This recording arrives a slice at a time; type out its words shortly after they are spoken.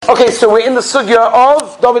Okay, so we're in the sugya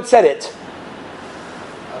of, David said it,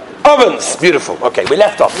 ovens. Beautiful. Okay, we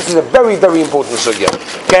left off. This is a very, very important sugya.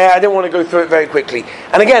 Okay, I didn't want to go through it very quickly.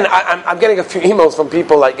 And again, I'm getting a few emails from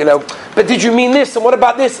people like, but did you mean this? And what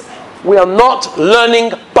about this? We are not learning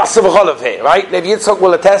Basar v'Cholav here, right? Levi Yitzchak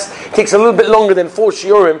will attest. It takes a little bit longer than 4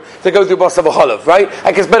 shiurim to go through Basar v'Cholav, right?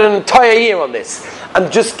 I can spend an entire year on this. I'm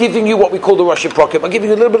just giving you what we call the Rashi Prokim. I'm giving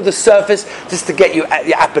you a little bit of the surface just to get you at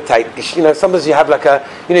your appetite. Sometimes you have like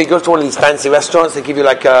you go to one of these fancy restaurants, they give you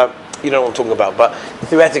like a, you know what I'm talking about, but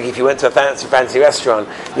theoretically, if you went to a fancy restaurant,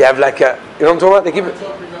 you have like a, you know what I'm talking about? They give you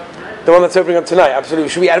the one that's opening up tonight.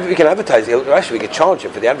 Absolutely. We can advertise it. Actually, we could charge it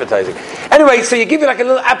for the advertising. Anyway, so you give you like a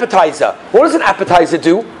little appetizer. What does an appetizer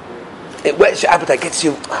do? It wets your appetite, gets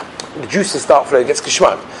you, the juices start flowing, gets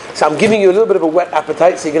geschmack. So I'm giving you a little bit of a wet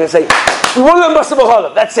appetite, so you're going to say, we want to learn Basar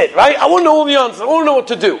v'Cholav. That's it, right? I want to know all the answers. I want to know what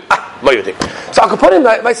to do. So I could put in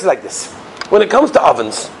advice like this. When it comes to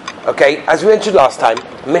ovens, okay, as we mentioned last time,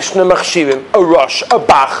 Mishnah, Machshirim, a Rosh, a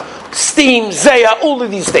Bach, steam, Zeya, all of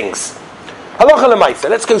these things. Halacha l'maisa.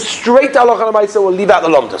 Let's go straight to halacha l'maisa. We'll leave out the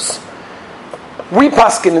lomdus. We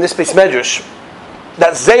paskin in this base medrash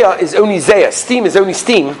that Zeya is only Zeya, steam is only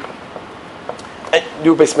steam, and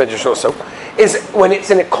your base medrash also, is when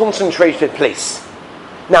it's in a concentrated place.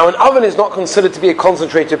 Now, an oven is not considered to be a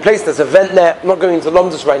concentrated place. There's a vent there. I'm not going into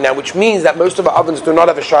lomdus right now, which means that most of our ovens do not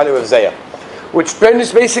have a shiloh of Zeya. Which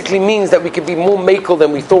basically means that we can be more makel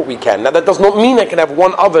than we thought we can. Now that does not mean I can have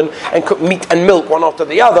one oven and cook meat and milk one after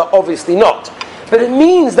the other, obviously not. But it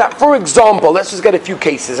means that, for example, let's just get a few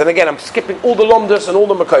cases, and again I'm skipping all the lomdus and all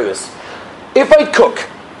the makoyas. If I cook,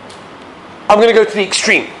 I'm going to go to the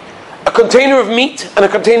extreme. A container of meat and a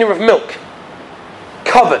container of milk.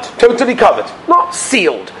 Covered, totally covered. Not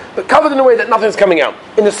sealed, but covered in a way that nothing's coming out.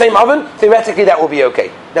 In the same oven, theoretically that will be okay.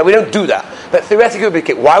 Now we don't do that, but theoretically it would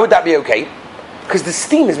be okay. Why would that be okay? Because the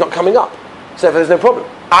steam is not coming up. So there's no problem.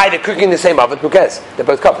 Either cooking in the same oven, who cares? They're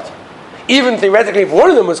both covered. Even theoretically, if one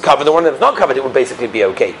of them was covered and one of them was not covered, it would basically be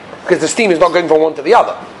okay. Because the steam is not going from one to the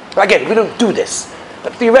other. Again, we don't do this.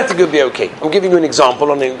 But theoretically it would be okay. I'm giving you an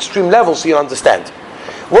example on an extreme level so you'll understand.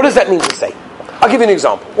 What does that mean to say? I'll give you an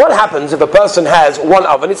example. What happens if a person has one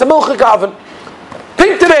oven? It's a milchik oven.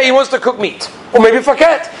 Pick today he wants to cook meat. Or maybe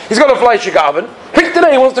faket. He's got a fleishik oven. Pick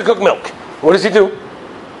today he wants to cook milk. What does he do?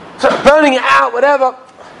 So burning it out, whatever.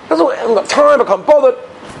 I haven't got time, I can't bother.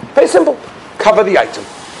 Very simple. Cover the item.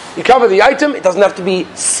 You cover the item, it doesn't have to be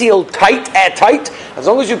sealed tight, airtight. As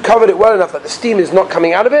long as you've covered it well enough that the steam is not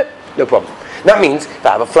coming out of it, no problem. That means if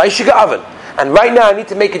I have a fleishik oven, and right now I need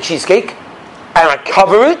to make a cheesecake, and I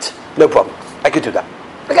cover it, no problem. I could do that.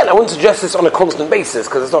 Again, I wouldn't suggest this on a constant basis,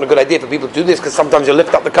 because it's not a good idea for people to do this, because sometimes you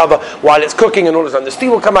lift up the cover while it's cooking, and all of a sudden the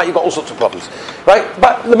steam will come out, you've got all sorts of problems. Right?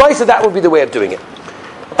 But the mice of that would be the way of doing it.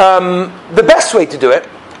 The best way to do it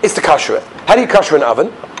is to kasher it. How do you kasher an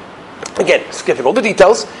oven? Again, skipping all the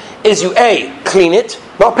details, is you clean it,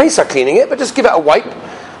 not Pesach cleaning it, but just give it a wipe.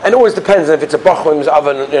 And it always depends on if it's a Bochum's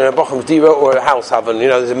oven, a Bochum's dira, or a house oven.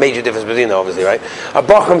 There's a major difference between them, obviously, right? A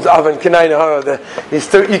Bochum's oven,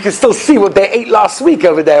 you can still see what they ate last week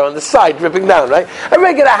over there on the side, dripping down, right? A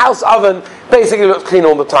regular house oven basically looks clean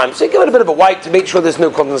all the time. So you give it a bit of a wipe to make sure there's no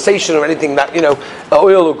condensation or anything that,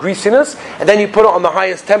 oil or greasiness. And then you put it on the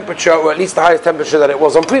highest temperature, or at least the highest temperature that it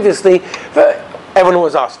was on previously. Everyone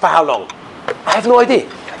always asks, for how long? I have no idea.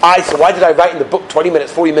 So why did I write in the book 20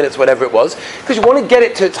 minutes, 40 minutes, whatever it was? Because you want to get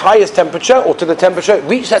it to its highest temperature, or to the temperature,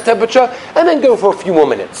 reach that temperature, and then go for a few more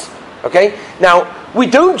minutes. Okay? Now, we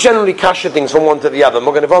don't generally kasher things from one to the other.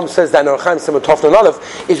 Morgan Avam says that in Orchaim Simon Toflan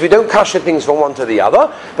Aleph, is we don't kasher things from one to the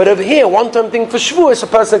other. But over here, one-time thing for Shevuos, a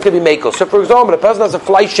person can be makel. So for example, a person has a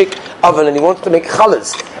fleishik oven and he wants to make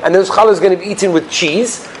challahs, and those challahs are going to be eaten with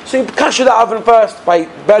cheese. So you kasher the oven first by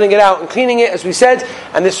burning it out and cleaning it, as we said,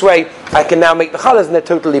 and this way I can now make the challahs and they're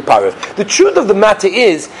totally parov. The truth of the matter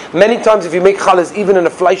is, many times if you make challahs even in a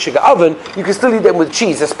fleishik oven, you can still eat them with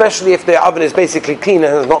cheese, especially if the oven is basically clean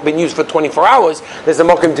and has not been used for 24 hours. There's a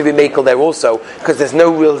mokum to be makel there also, because there's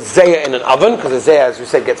no real zeya in an oven, because the zeya, as we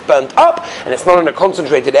said, gets burnt up, and it's not in a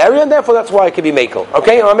concentrated area, and therefore that's why it can be makel.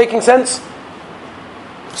 Okay, am I making sense?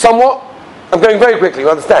 Somewhat? I'm going very quickly, you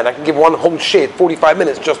understand? I can give one whole shit, 45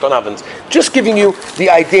 minutes just on ovens. Just giving you the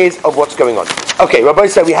ideas of what's going on. Okay, Rabbi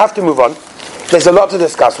said we have to move on. There's a lot to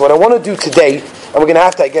discuss. What I want to do today, and we're going to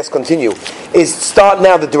have to, I guess, continue, is start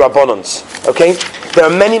now the Durabonons. Okay? There are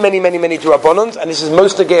many Durabonons, and this is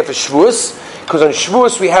most again for Shevuos, because on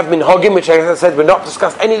Shevuos we have Minhagim, which, as I said, we're not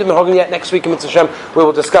discussed any of the Minhagim yet. Next week in Mitzvah Hashem, we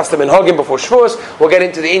will discuss the Minhagim before Shevuos. We'll get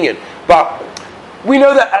into the Inyan. But we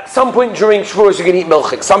know that at some point during Shevuos you can eat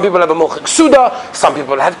milchik. Some people have a milchik suda, some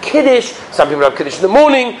people have kiddush, some people have kiddush in the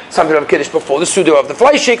morning, some people have kiddush before the suda of the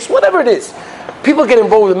fleishiks, whatever it is. People get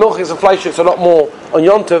involved with milchiks and fleishiks a lot more on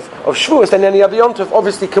Yom Tov of Shevuos than any other Yom Tov.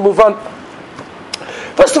 Obviously, can move on.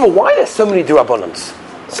 First of all, why are there so many Durabonans?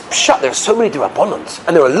 There are so many Durabonans,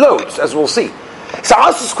 and there are loads, as we'll see. So I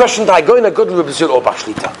asked this question that I go in a good Rebbetzil or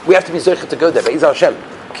Bashlita. We have to be zeicher to go there. Be'ez Hashem.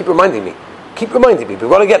 Keep reminding me. We've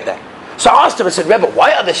got to get there. So I asked him, I said, Rebbe,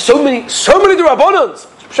 why are there so many Durabonans?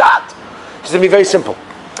 Pshat. He said to me, very simple.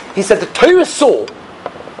 He said, Chazal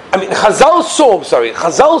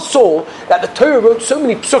saw that the Torah wrote so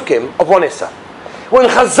many psukim of one Issa. When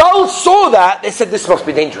Chazal saw that, they said, this must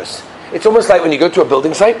be dangerous. It's almost like when you go to a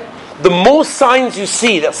building site, the more signs you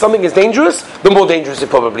see that something is dangerous, the more dangerous it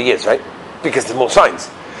probably is, right? Because there's more signs.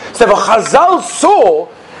 So if Chazal saw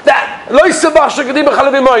that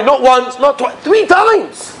not once, not twice, 3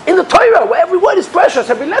 times in the Torah, where every word is precious,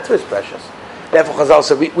 every letter is precious. Therefore, Chazal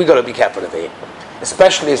said we got to be careful of it,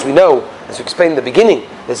 especially as we know, as we explained in the beginning.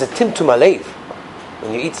 There's a timtum alev.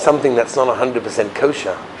 When you eat something that's not 100%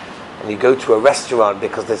 kosher, and you go to a restaurant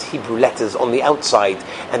because there's Hebrew letters on the outside,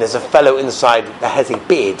 and there's a fellow inside that has a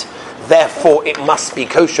beard. Therefore, it must be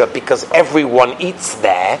kosher because everyone eats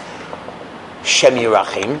there. Shem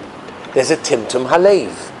Yirachim. There's a timtum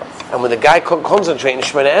halev. And when the guy can't concentrate in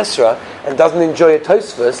Shemona Esra and doesn't enjoy a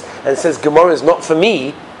Tosfos and says Gemara is not for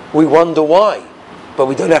me, we wonder why. But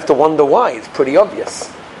we don't have to wonder why. It's pretty obvious.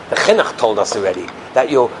 The Chinuch told us already that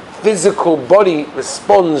your physical body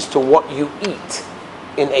responds to what you eat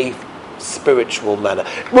in a spiritual manner.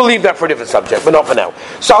 We'll leave that for a different subject, but not for now.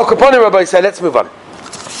 So Al Kapone Rabbi said, let's move on.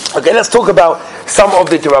 Okay, let's talk about some of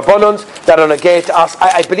the Durabonons that are negayah to us.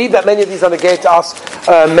 I believe that many of these are negayah to us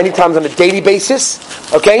many times on a daily basis,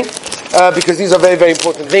 okay? Because these are very, very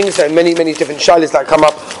important things and many, many different shilas that come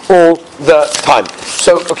up all the time.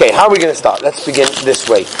 So, okay, how are we going to start? Let's begin this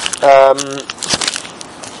way.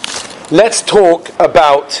 Let's talk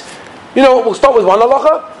about, we'll start with one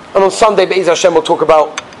halacha, and on Sunday, Be'ez Hashem, we'll talk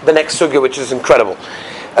about the next sugya, which is incredible.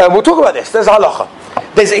 We'll talk about this. There's a halacha.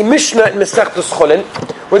 There's a Mishnah in Masechtas Cholin,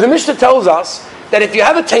 where the Mishnah tells us that if you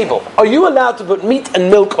have a table, are you allowed to put meat and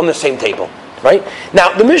milk on the same table? Right?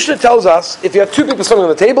 Now, the Mishnah tells us if you have 2 people sitting on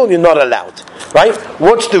the table, you're not allowed. Right?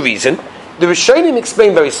 What's the reason? The Rishonim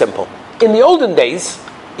explain very simple. In the olden days,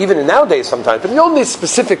 even in nowadays sometimes, but in the olden days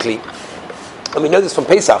specifically, and we know this from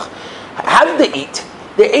Pesach, how did they eat?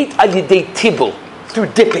 They ate al yedei tibul, through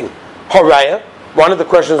dipping. Horaya. One of the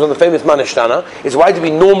questions on the famous Manishtana is why do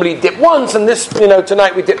we normally dip once and this,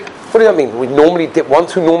 tonight we dip. What does that mean? We normally dip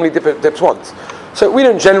once? Who normally dips once? So we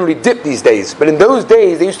don't generally dip these days, but in those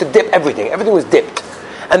days they used to dip everything. Everything was dipped.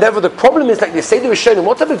 And therefore the problem is, like they say to Rishonim,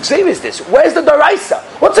 what type of gzeira is this? Where's the daraisa?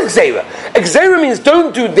 What's a gzeira? A gzeira means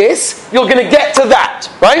don't do this, you're going to get to that.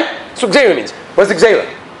 Right? That's what gzeira means. Where's the gzeira?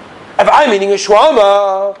 If I'm eating a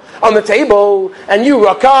shawarma on the table and you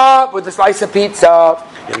rock up with a slice of pizza,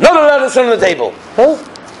 you're not allowed to sit on the table. Huh?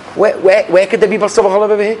 Where could there be basar v'chalav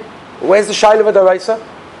over here? Where's the shaila of a daraisa?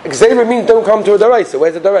 Gzeira means don't come to a daraisa.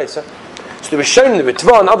 Where's the daraisa? So the Rishonim, the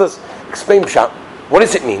Ritva, and others explain pshat. What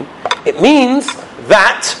does it mean? It means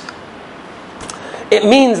that.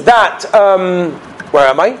 Where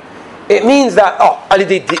am I? It means that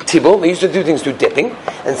alidei tibul. They used to do things through dipping,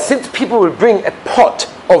 and since people would bring a pot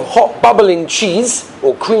of hot bubbling cheese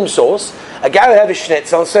or cream sauce, a guy would have a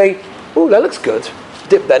schnitzel and say, "Oh, that looks good."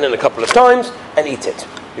 Dip that in a couple of times and eat it.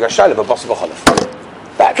 You got shaila of basar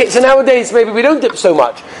v'chalav. Okay, so nowadays maybe we don't dip so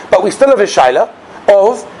much, but we still have a shaila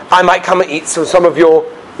of I might come and eat some of your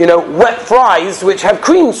wet fries which have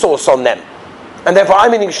cream sauce on them, and therefore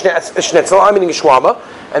I'm eating a schnitzel, I'm eating a shawarma,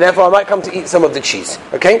 and therefore I might come to eat some of the cheese.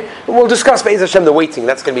 Okay, we'll discuss Be'ez Hashem the waiting.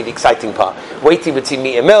 That's going to be the exciting part. Waiting between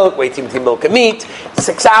meat and milk, waiting between milk and meat.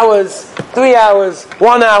 6 hours, 3 hours,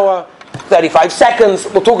 1 hour. 35 seconds.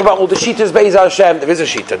 We'll talk about all the shitas, Be'ez Hashem. There is a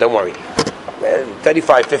shita, don't worry.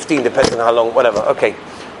 35, 15, depends on how long, whatever. Okay.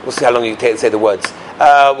 We'll see how long you take to say the words.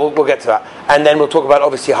 We'll get to that. And then we'll talk about,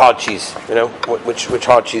 obviously, hard cheese. Which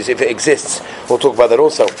hard cheese, if it exists. We'll talk about that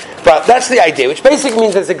also. But that's the idea, which basically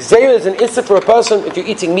means there's a gzeira is an issa for a person if you're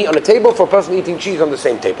eating meat on a table, for a person eating cheese on the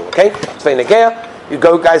same table. Okay? It's very negayah.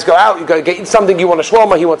 Guys go out, you go get something, you want a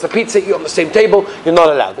shawarma, he wants a pizza, eat on the same table, you're not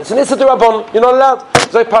allowed. It's an issa d'Rabbanan, you're not allowed.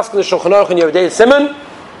 So I pass in the Shulchan Aruch and Yeridei Simon,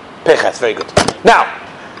 Peches, very good. Now,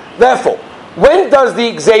 therefore, when does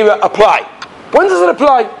the gzeira apply? When does it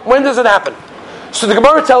apply? When does it happen? So the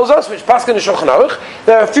Gemara tells us, which Paskin in Shulchan Aruch,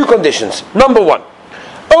 there are a few conditions. Number 1,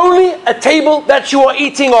 only a table that you are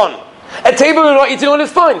eating on. A table you're not eating on is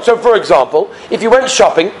fine. So for example, if you went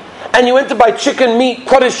shopping, and you went to buy chicken, meat,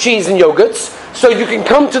 cottage cheese and yogurts, so you can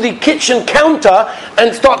come to the kitchen counter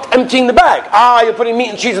and start emptying the bag. You're putting meat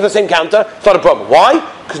and cheese on the same counter. It's not a problem. Why?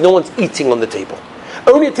 Because no one's eating on the table.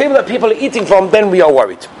 Only a table that people are eating from, then we are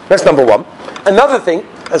worried. That's number one. Another thing,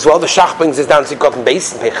 as well, the Shach brings us down to cotton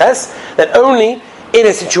base and Peches, that only in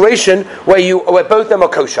a situation where both of them are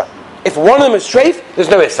kosher. If one of them is treif, there's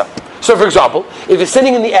no issa. So, for example, if you're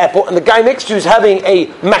sitting in the airport and the guy next to you is having a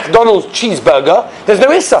McDonald's cheeseburger, there's no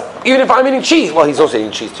issa. Even if I'm eating cheese, well, he's also eating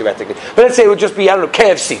cheese theoretically. But let's say it would just be, I don't know,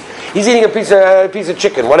 KFC. He's eating a piece of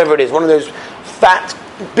chicken, whatever it is, one of those fat,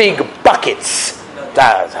 big buckets.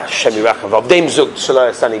 As a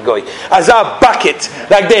bucket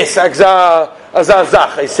like this,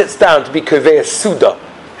 he sits down to be kovei suda,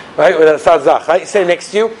 right? With a zach, right? He's sitting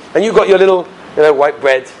next to you, and you got your little, white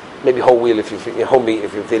bread. Maybe whole wheat if you're whole meat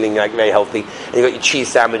if you're feeling like very healthy, and you got your cheese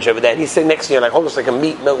sandwich over there, and he's sitting next to you like almost like a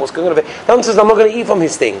meat milk. What's going on over there? The answer is I'm not going to eat from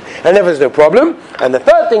his thing, and there's no problem. And the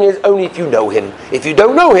third thing is only if you know him. If you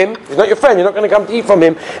don't know him, if he's not your friend, you're not going to come to eat from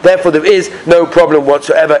him. Therefore, there is no problem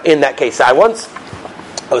whatsoever in that case. I was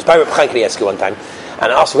by Reb Chaim Kanievsky one time,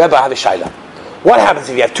 and I asked Rebbe, I have a shaila. What happens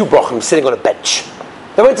if you have two brochim sitting on a bench?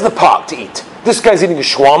 They went to the park to eat. This guy's eating a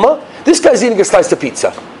shawarma. This guy's eating a slice of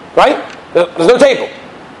pizza. Right? There's no table.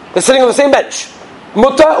 They're sitting on the same bench.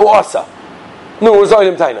 Muta or asa? No, or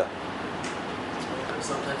zoilim taina.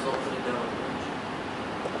 Sometimes I'll put it down on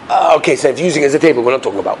the bench. Okay, so if you're using it as a table, we're not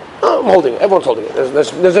talking about. I'm holding it. Everyone's holding it.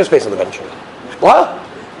 There's no space on the bench. What?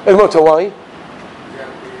 And Muta, why?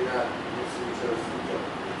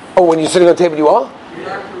 Oh, when you're sitting on the table, you are?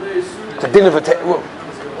 It's a dinner for table. You're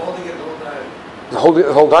holding it the whole time. Holding it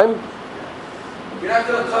the whole time? You're not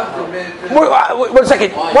going to talk to me. Wait a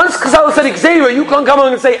second. Once Chazal said Xavier, you can't come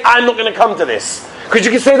on and say, I'm not going to come to this. Because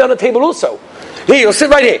you can say that on the table also. Here, you'll sit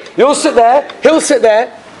right here. You'll sit there. He'll sit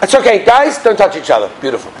there. That's okay. Guys, don't touch each other.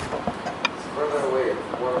 Beautiful.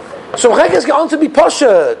 So Chaykas get on to be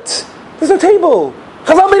poshet. There's no table.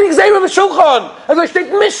 Chazal made Xavier with a shulchan. As I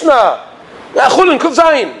state Mishnah. Chulin, Kuf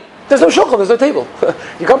Zayin. There's no shulchan. There's no table.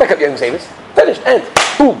 You can't back up your Xavier's. Finished. End.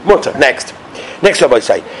 Boom. Mutter. Next. Next Rabbi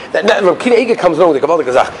say that Kiva Eger comes along with the Kabbalah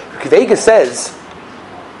Gazach. Kiva Eger says,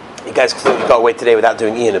 you guys thought you got away today without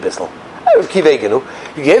doing Ian Abyssal. Kiva Eger, no?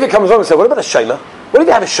 Kiva Eger comes along and says, what about a Shema? What if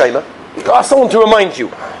you have a Shema? You ask someone to remind you.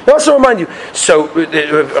 They also remind you. So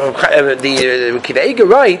the Kiva Eger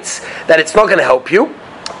writes that it's not going to help you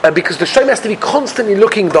because the Shema has to be constantly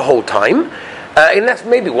looking the whole time. And that's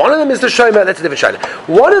maybe one of them is the Shema, that's a different Shema.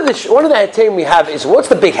 One of the heterim we have is, what's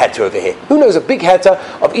the big heter over here? Who knows a big heter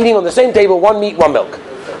of eating on the same table, one meat, one milk?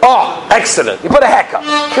 Oh, excellent. You put a heka.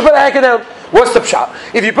 You put a heka down. What's the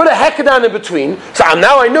pshat? If you put a heka down in between, so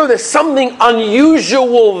now I know there's something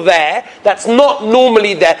unusual there that's not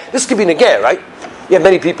normally there. This could be negeh, right? You have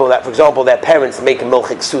many people that, for example, their parents make a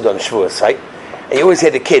milchik sud on Shevuos, right? And you always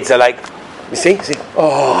hear the kids are like, you see?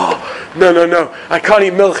 Oh, no, I can't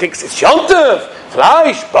eat milchiks. It's Yontif,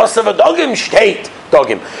 Fleisch, Basar, Dogim, steht,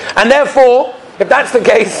 Dogim. And therefore, if that's the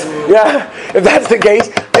case,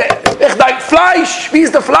 ich like Fleisch, wie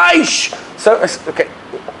ist the Fleisch? So, okay,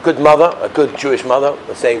 good mother, a good Jewish mother,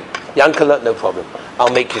 will say, Yankala, no problem.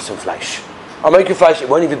 I'll make you some Fleisch. I'll make you Fleisch. It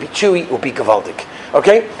won't even be chewy, it will be gewaltig.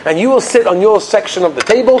 Okay? And you will sit on your section of the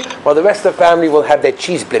table, while the rest of the family will have their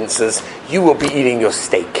cheese blintzes. You will be eating your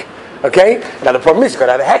steak. Okay? Now the problem is you've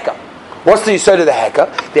got to have a heka. What's the yisod of the heka?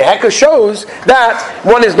 The heka shows that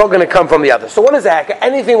one is not going to come from the other. So what is the heka?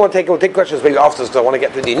 Anything we'll take questions maybe afterwards because I want to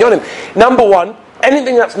get through the inyonim. Number one,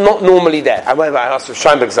 anything that's not normally there. I asked of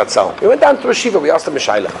Sheinberg Zatzal. We went down to a shiva, we asked him a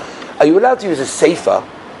shaila. Are you allowed to use a sefer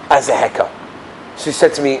as a heka? So he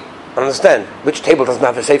said to me, I understand. Which table doesn't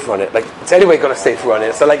have a sefer on it? Like, it's anyway got a sefer on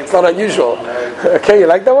it, so like it's not unusual. Okay, you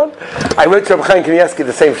like that one? I wrote to Reb Chaim Kanievsky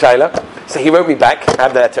the same shaila. So he wrote me back, I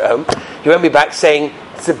have that at home. He wrote me back saying,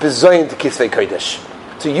 it's a bezoin to Kisvei Kodesh.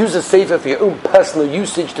 To use a sefer for your own personal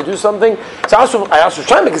usage to do something. So I asked Reb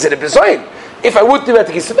Chaim, is it a bezoin? If I would do that,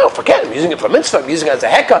 he said, no, forget it. I'm using it for mitzvah, I'm using it as a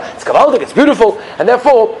heka, it's kavaldik, it's beautiful, and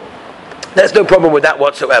therefore, there's no problem with that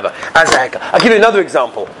whatsoever, as a heka. I'll give you another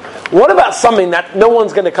example. What about something that no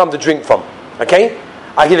one's going to come to drink from? Okay?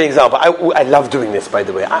 I'll give you an example. I love doing this, by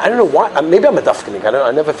the way. I don't know why. Maybe I'm a dafkanik.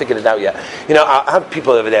 I never figured it out yet. You know, I have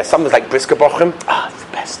people over there. Something's like brisker bochum. It's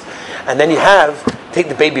the best. And then you take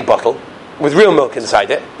the baby bottle with real milk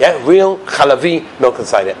inside it. Yeah? Real chalavi milk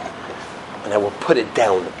inside it. And I will put it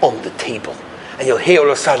down on the table. And you'll hear all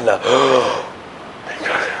of a sudden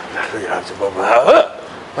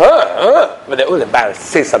but they're all embarrassed to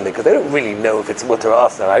say something because they don't really know if it's mutter or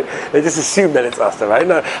asa, right? They just assume that it's asa, right?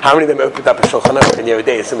 No, how many of them opened up a shulchan aruch and every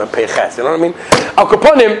day assume a peiches? You know what I mean? Al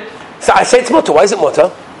kaponim. So I say it's mutter. Why is it mutter?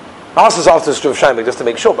 I asked this after the Shuf Sheinberg just to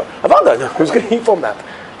make sure, but I found out who's going to eat from that.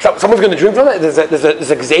 Someone's going to drink from it? There's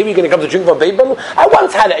a Xavier going to come to drink from a baby bottle? I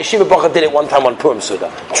once had a Shiva Bacha did it one time on Purim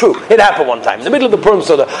Suda. True, it happened one time. In the middle of the Purim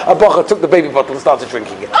Suda, a Bacha took the baby bottle and started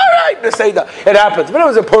drinking it. Alright, the Seder. It happens. But it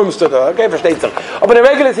was a Purim Suda. Okay, versteht sich. But in a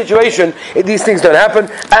regular situation, these things don't happen,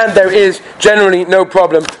 and there is generally no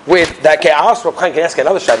problem with that. Okay, I asked Rob Chaim, can I ask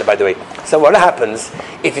another shayla, by the way? So what happens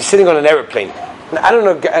if you're sitting on an aeroplane? Now, I don't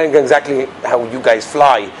know exactly how you guys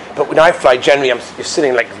fly, but when I fly, generally you're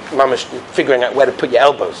sitting like mamash, figuring out where to put your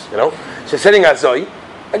elbows, you know? So sitting at Zoi,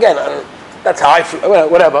 again, that's how I fly,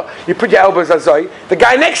 whatever. You put your elbows at Zoi. The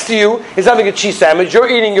guy next to you is having a cheese sandwich. You're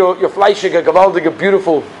eating your fleischige, gewaldige,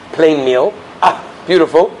 beautiful plain meal.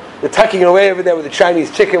 Beautiful. They're tucking away over there with the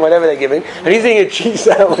Chinese chicken, whatever they're giving, and he's eating a cheese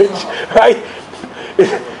sandwich, right?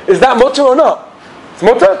 Is that mutter or not? It's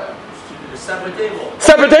mutter? Separate tables.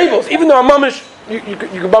 Separate tables. Even though I'm mamish, you can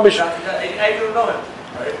mamish. I don't know him.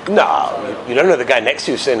 Right? No, you don't know the guy next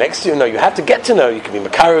to you, sitting next to you. No, you have to get to know. You can be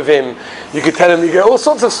makar of him. You could tell him. You get all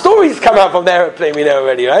sorts of stories come out from the airplane. We know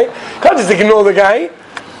already, right? Can't just ignore the guy.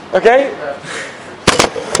 Okay.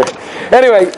 Anyway.